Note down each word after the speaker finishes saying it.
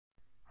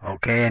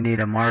Okay, I need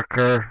a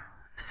marker.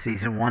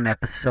 Season 1,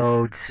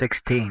 Episode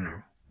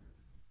 16.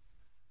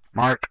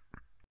 Mark.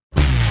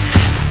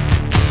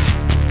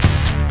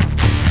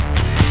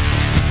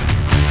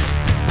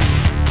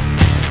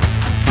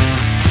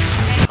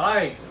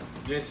 Hi,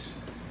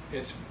 it's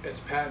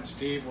Pat and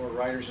Steve. We're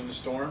Riders in the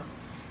Storm,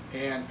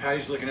 and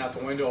Patty's looking out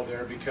the window over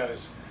there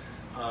because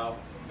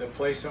the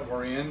place that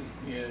we're in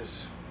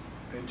is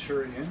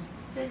Ventura Inn.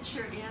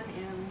 Venture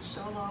in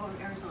Show Low,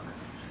 Arizona.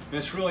 And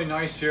it's really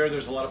nice here.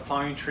 There's a lot of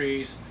pine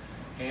trees,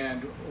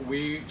 and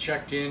we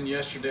checked in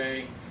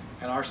yesterday,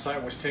 and our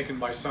site was taken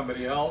by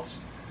somebody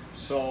else.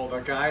 So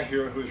the guy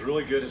here who's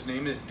really good, his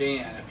name is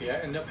Dan. If you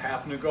end up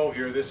having to go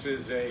here, this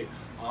is a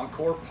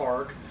Encore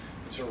Park.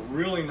 It's a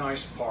really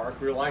nice park.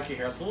 We like it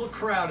here. It's a little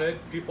crowded.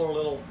 People are a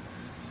little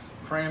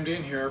crammed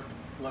in here,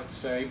 let's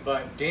say.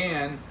 But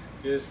Dan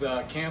is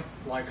the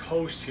camp-like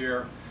host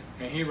here,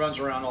 and he runs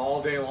around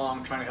all day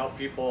long trying to help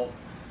people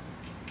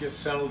get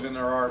settled in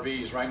their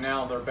RVs. Right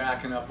now, they're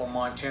backing up on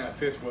Montana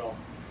Fifth Wheel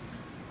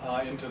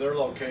into their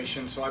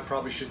location. So I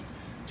probably should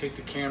take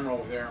the camera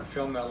over there and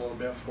film that a little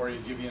bit for you,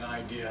 give you an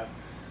idea.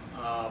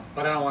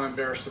 But I don't want to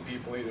embarrass the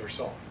people either.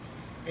 So.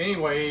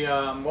 Anyway,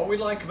 what we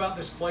like about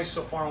this place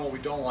so far and what we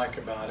don't like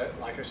about it,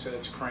 like I said,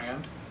 it's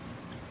crammed.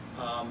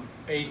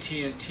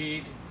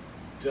 AT&T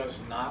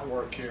does not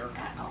work here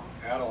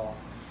at all.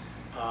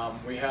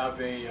 We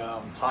have a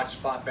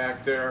hotspot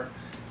back there,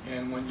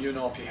 and when if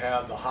you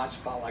have the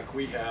hotspot like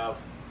we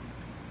have,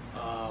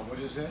 what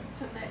is it?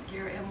 It's a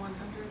Netgear M100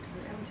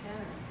 or M10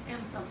 or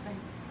M something.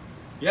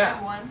 Yeah.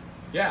 M1.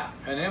 Yeah,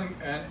 an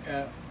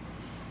An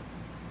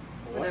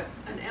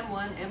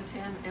M1,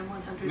 M10,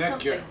 M100, Netgear.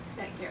 something.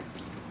 Netgear.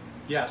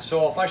 Yeah,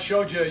 so if I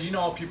showed you,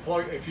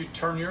 if you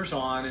turn yours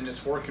on and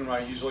it's working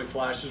right, it usually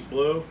flashes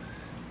blue.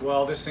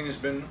 Well, this thing has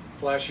been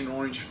flashing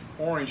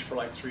orange for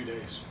like 3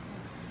 days.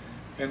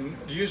 And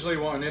usually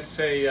when it's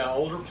a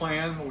older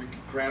plan, we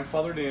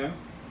grandfathered in.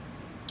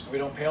 We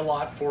don't pay a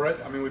lot for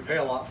it. I mean, we pay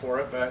a lot for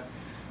it, but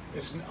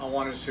I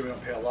wanted to say we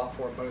don't pay a lot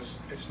for it, but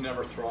it's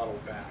never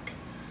throttled back,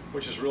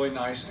 which is really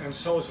nice. And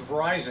so is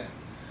Verizon.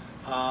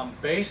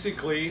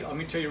 Basically, let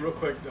me tell you real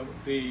quick,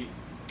 the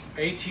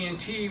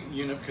AT&T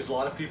unit, because a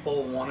lot of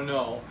people want to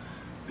know,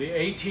 the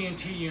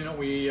AT&T unit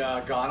we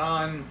got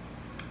on,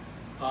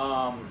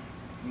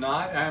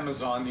 not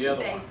Amazon, the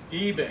other one,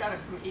 eBay. We got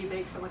it from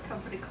eBay from a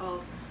company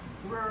called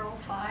Rural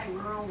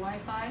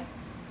Wi-Fi.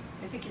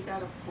 I think he's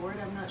out of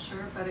Florida, I'm not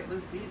sure, but it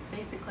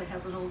basically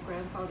has an old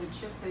grandfathered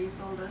chip that he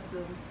sold us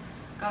and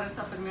got us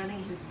up and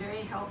running. He was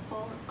very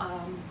helpful.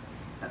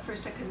 At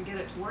first I couldn't get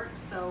it to work,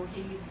 so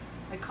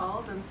I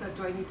called and said,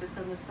 do I need to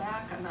send this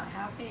back? I'm not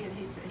happy. And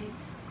he said he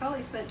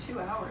probably spent 2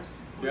 hours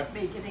with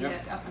me getting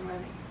it up and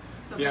running.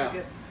 So very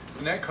good.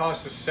 And that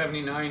costs us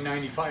 $79,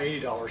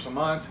 $95, $80 a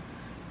month.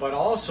 But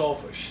also,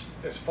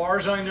 as far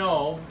as I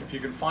know, if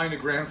you can find a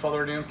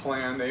grandfathered in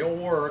plan, they will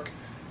work,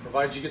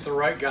 provided you get the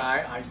right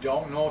guy. I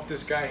don't know if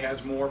this guy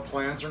has more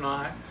plans or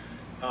not,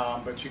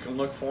 but you can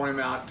look for him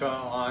out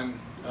on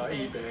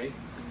eBay.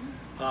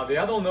 The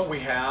other one that we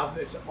have,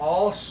 it's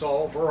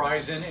also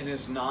Verizon and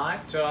is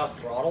not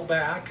throttle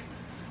back.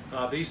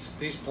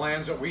 These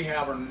plans that we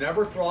have are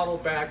never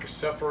throttled back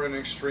except for an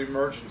extreme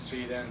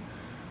emergency. Then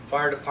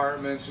fire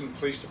departments and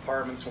police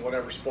departments and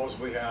whatever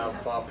supposedly have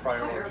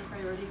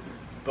priority.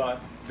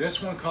 But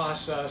this one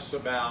costs us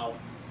about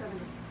 70.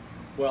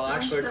 Well,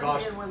 actually, it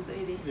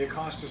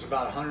cost us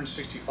about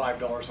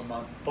 $165 a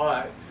month.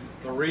 But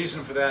the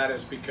reason for that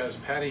is because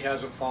Patty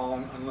has a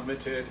phone,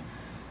 unlimited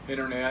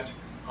internet.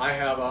 I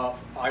have an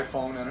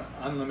iPhone and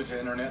unlimited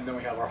internet, and then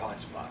we have our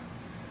hotspot.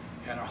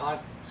 And our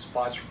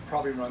hotspot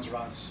probably runs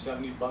around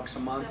 $70 a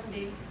month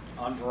 70.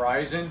 On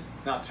Verizon.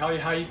 Now, I'll tell you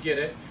how you get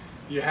it.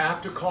 You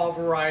have to call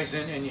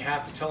Verizon, and you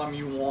have to tell them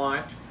you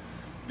want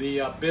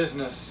the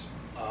business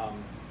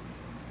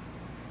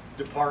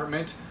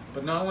department.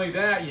 But not only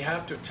that, you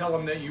have to tell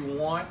them that you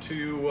want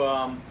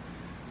to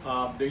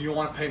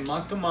pay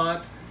month to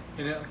month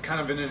in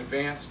kind of an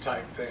advanced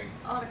type thing.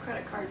 On a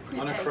credit card, prepaid.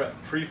 On a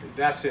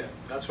that's it.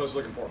 That's what I was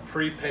looking for.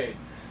 Prepaid.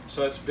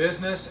 So it's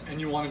business, and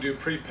you want to do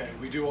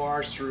prepaid. We do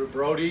ours through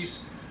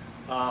Brody's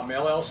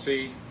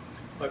LLC,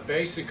 but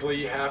basically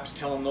you have to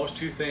tell them those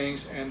two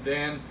things. And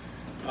then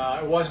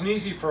it wasn't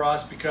easy for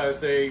us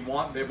because it's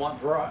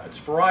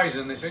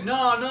Verizon. They say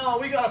no,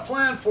 we got a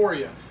plan for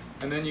you,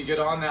 and then you get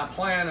on that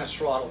plan, it's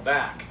throttled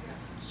back. Yeah.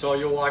 So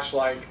you'll watch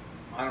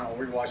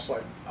we watched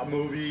like a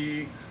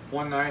movie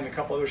one night and a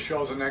couple other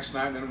shows the next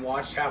night, and then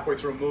watched halfway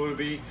through a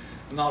movie,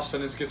 and all of a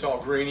sudden it gets all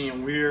grainy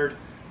and weird,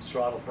 it's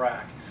throttled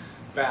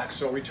back.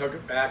 So we took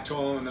it back to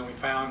them, and then we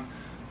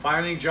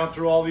finally jumped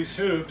through all these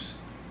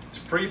hoops. It's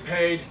a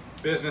prepaid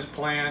business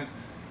plan.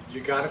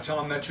 You got to tell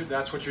them that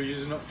that's what you're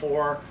using it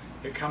for.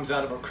 It comes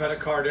out of a credit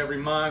card every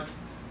month.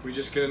 We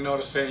just get a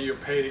notice saying you're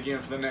paid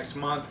again for the next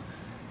month.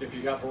 If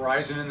you got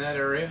Verizon in that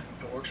area,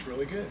 it works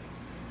really good.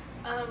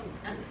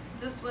 And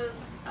this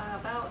was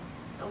about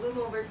a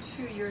little over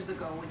 2 years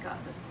ago we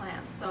got this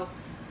plan. So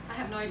I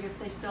have no idea if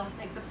they still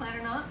make the plan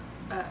or not,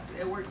 but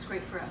it works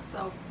great for us.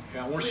 So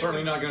yeah, we're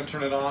certainly not going to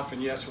turn it off,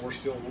 and yes, we're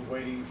still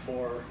waiting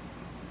for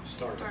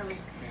Starlink.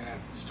 And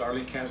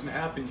Starlink hasn't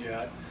happened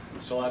yet,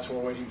 so that's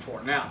what we're waiting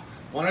for. Now,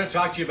 I wanted to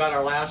talk to you about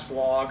our last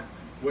vlog,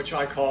 which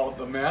I call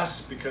The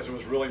Mess, because it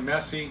was really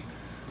messy.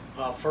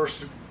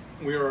 First,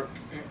 we were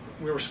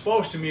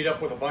supposed to meet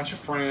up with a bunch of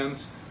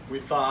friends, we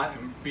thought,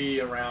 and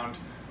be around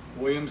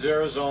Williams,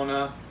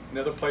 Arizona,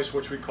 another place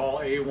which we call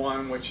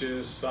A1, which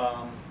is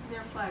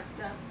Near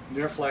Flagstaff.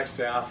 Near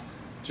Flagstaff,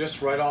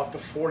 just right off the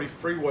 40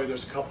 freeway.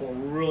 There's a couple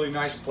of really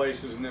nice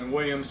places, and then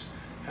Williams.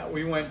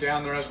 We went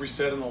down there, as we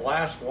said in the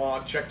last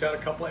vlog, checked out a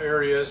couple of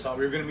areas, thought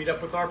we were going to meet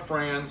up with our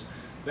friends.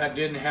 That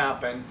didn't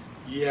happen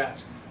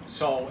yet.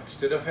 So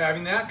instead of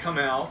having that come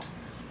out,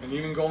 and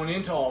even going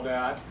into all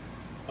that,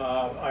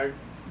 I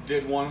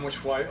did one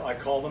which I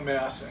call The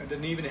Mess. It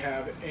didn't even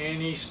have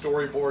any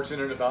storyboards in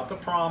it about the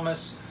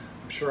promise.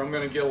 I'm sure I'm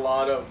going to get a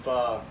lot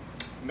of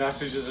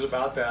messages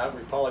about that.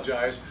 We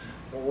apologize.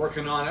 We're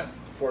working on it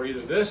for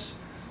either this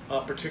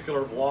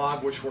particular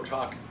vlog, which we're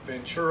talking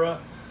Venture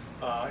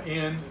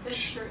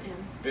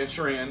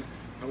in,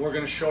 and we're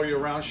going to show you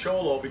around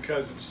Show Low,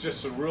 because it's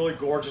just a really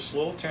gorgeous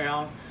little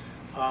town.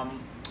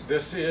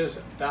 This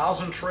is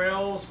 1,000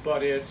 trails,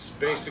 but it's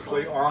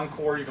basically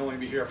encore. You can only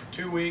be here for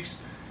 2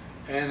 weeks,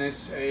 and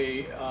it's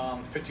a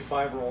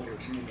 55 or older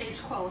community.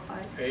 Age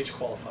qualified. Age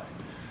qualified.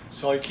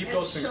 So you keep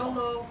those things. Show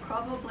Low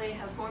probably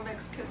has more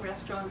Mexican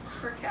restaurants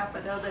per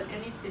capita than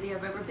any city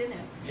I've ever been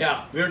in.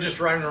 Yeah, we were just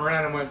driving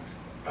around and went,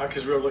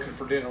 because we were looking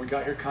for dinner. We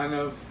got here kind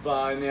of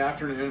in the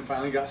afternoon,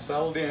 finally got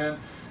settled in, and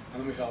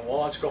then we thought,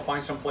 well, let's go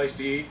find some place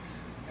to eat.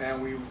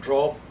 And we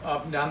drove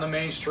up and down the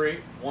main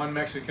street, 1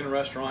 Mexican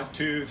restaurant,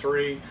 2,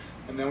 3,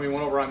 and then we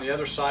went over on the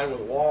other side where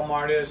the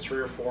Walmart is, 3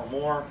 or 4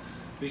 more.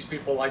 These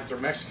people like their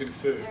Mexican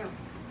food.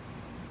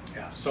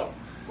 Yeah, so.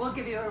 We'll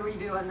give you a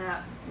review on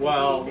that.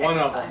 Well, one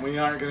of them. We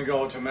aren't going to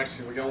go to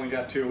Mexico. We only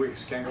got 2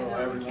 weeks. Can't go to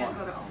every one. We can't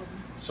go to all of them.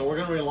 So we're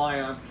going to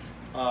rely on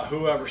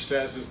whoever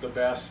says is the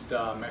best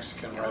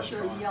Mexican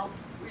restaurant. We'll do Yelp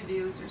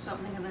reviews or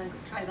something, and then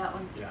try that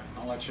one. Yeah,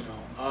 I'll let you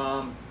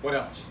know. What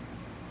else?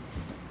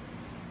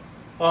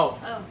 Oh,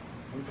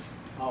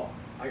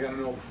 I got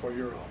an O before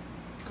your O.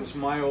 Does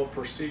my O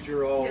precede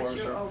your O? Yes,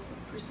 your O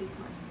precedes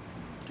mine.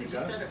 Because you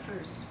said it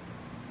first.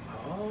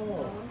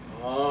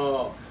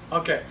 Oh,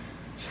 okay.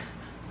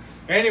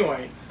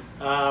 Anyway,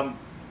 I'm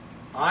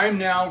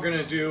now going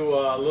to do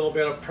a little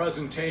bit of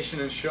presentation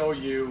and show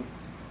you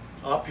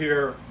up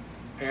here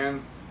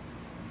and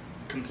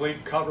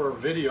complete cover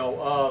video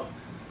of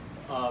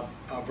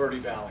Verde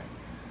Valley.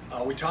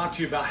 We talked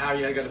to you about how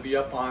you got to be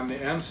up on the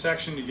M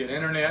section to get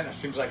internet, and it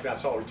seems like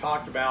that's all we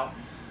talked about.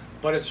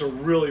 But it's a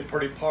really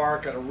pretty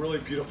park, got a really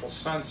beautiful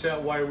sunset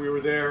while we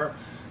were there.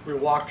 We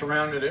walked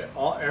around it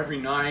every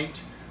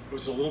night. It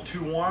was a little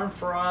too warm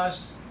for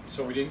us,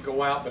 so we didn't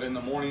go out, but in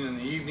the morning and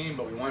the evening,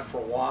 but we went for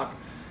a walk.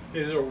 It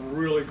is a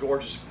really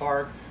gorgeous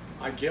park.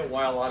 I get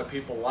why a lot of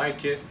people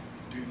like it.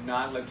 Do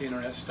not let the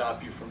internet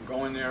stop you from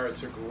going there.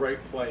 It's a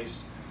great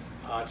place.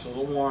 It's a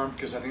little warm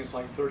because I think it's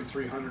like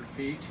 3,300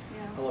 feet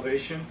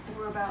elevation. And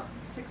we're about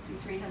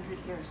 6,300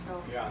 here,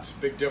 so. Yeah, it's a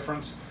big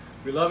difference.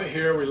 We love it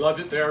here, we loved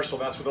it there, so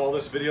that's what all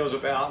this video is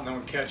about, and then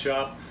we catch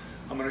up.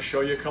 I'm going to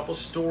show you a couple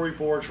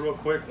storyboards real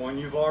quick. One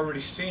you've already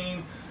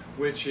seen,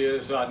 which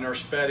is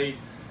Nurse Betty,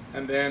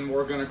 and then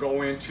we're going to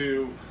go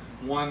into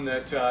one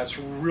that it's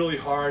really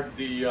hard.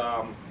 The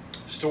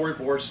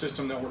storyboard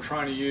system that we're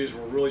trying to use,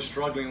 we're really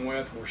struggling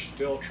with. We're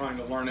still trying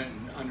to learn it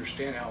and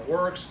understand how it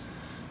works.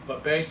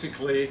 But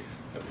basically,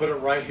 I put it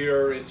right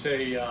here. It's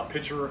a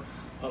picture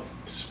of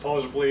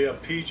supposedly a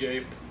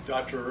PJ,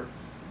 Dr.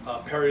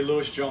 Perry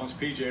Lewis Jones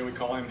PJ, we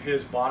call him,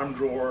 his bottom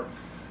drawer.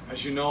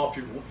 As you know, if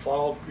you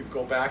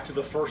go back to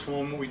the first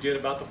one we did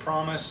about the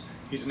promise,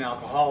 he's an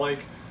alcoholic.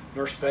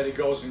 Nurse Betty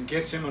goes and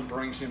gets him and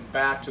brings him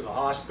back to the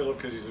hospital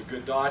because he's a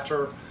good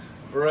doctor,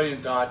 a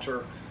brilliant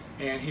doctor,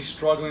 and he's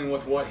struggling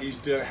with what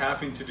he's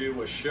having to do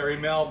with Sherry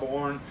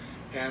Melbourne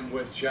and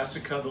with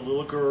Jessica, the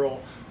little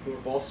girl, who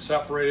are both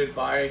separated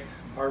by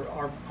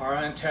our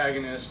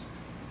antagonist,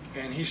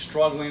 and he's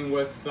struggling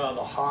with the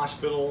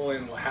hospital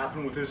and what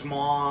happened with his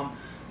mom.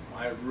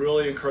 I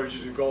really encourage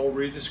you to go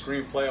read the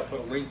screenplay. I'll put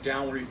a link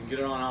down where you can get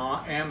it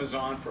on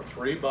Amazon for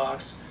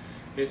 $3.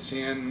 It's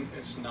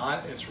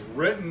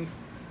written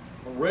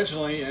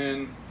originally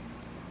in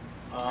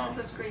as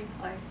a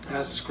screenplay. So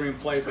as a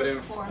screenplay, but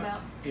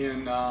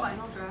in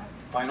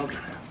final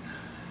draft.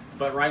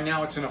 But right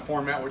now it's in a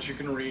format which you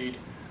can read.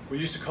 We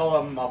used to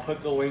call them, I'll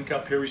put the link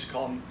up here, we used to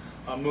call them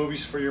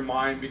movies for your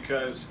mind,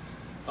 because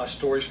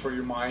stories for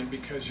your mind,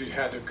 because you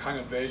had to kind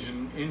of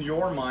vision in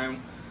your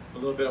mind a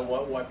little bit of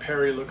what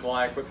Perry looked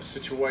like, what the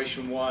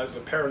situation was,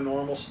 the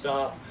paranormal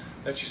stuff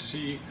that you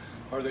see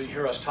or that you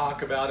hear us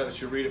talk about,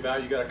 that you read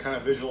about. You got to kind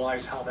of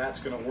visualize how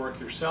that's going to work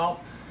yourself.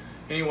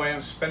 Anyway,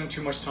 I'm spending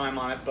too much time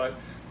on it, but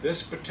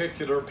this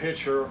particular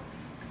picture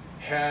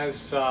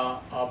has a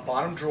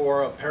bottom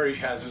drawer of Perry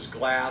has his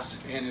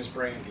glass and his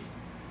brandy,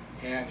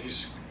 and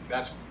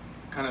that's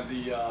kind of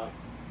the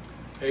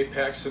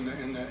apex in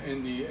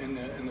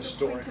the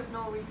story. The point of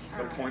no return.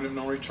 The point of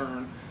no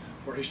return,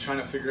 where he's trying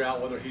to figure out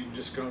whether he's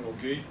just going to go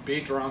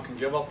be drunk and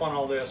give up on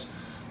all this,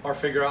 or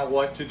figure out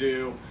what to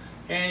do.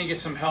 and you get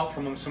some help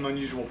from some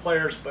unusual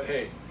players, but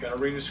hey, you got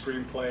to read the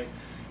screenplay.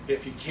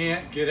 If you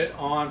can't get it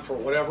on for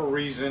whatever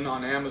reason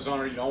on Amazon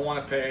or you don't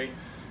want to pay,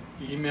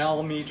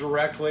 email me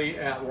directly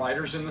at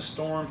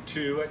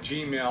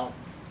writersinthestorm2@gmail.com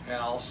and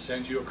I'll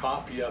send you a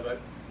copy of it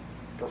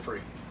for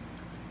free.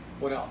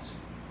 What else?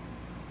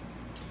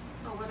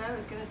 Oh, what I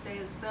was going to say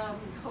is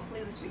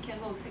hopefully this weekend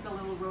we'll take a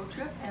little road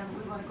trip and we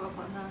want to go up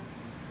on the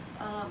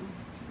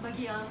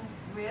Magian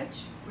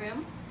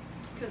Rim,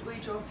 because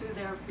we drove through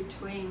there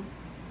between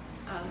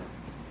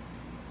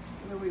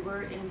where we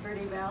were in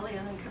Verde Valley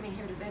and then coming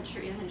here to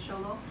Venture Inn in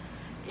Sholo.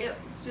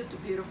 It's just a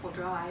beautiful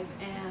drive,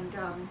 and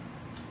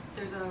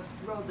there's a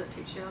road that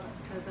takes you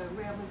out to the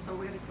rim, and so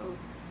we're going to go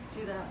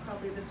do that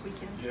probably this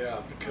weekend.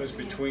 Yeah, because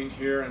between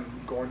here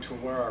and going to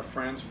where our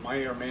friends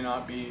may or may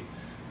not be,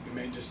 we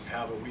may just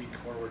have a week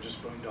where we're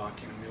just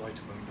boondocking, and we like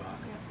to boondock.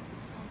 Yeah,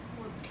 so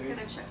we're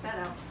going to check that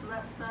out. So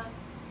that's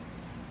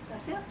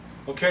it.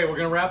 Okay, we're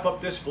going to wrap up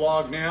this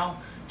vlog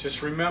now.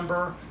 Just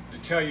remember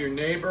to tell your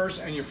neighbors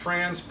and your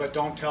friends, but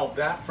don't tell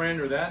that friend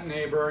or that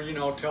neighbor, you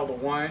know, tell the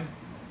one.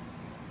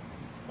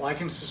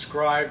 Like and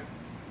subscribe,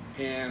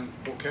 and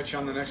we'll catch you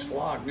on the next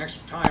vlog.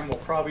 Next time we'll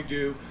probably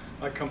do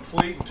a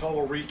complete and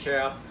total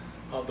recap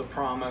of The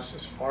Promise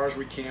as far as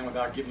we can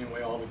without giving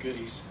away all the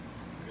goodies,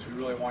 because we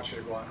really want you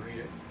to go out and read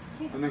it.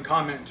 And then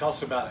comment and tell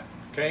us about it,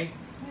 okay?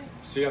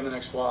 See you on the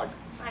next vlog.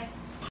 Bye.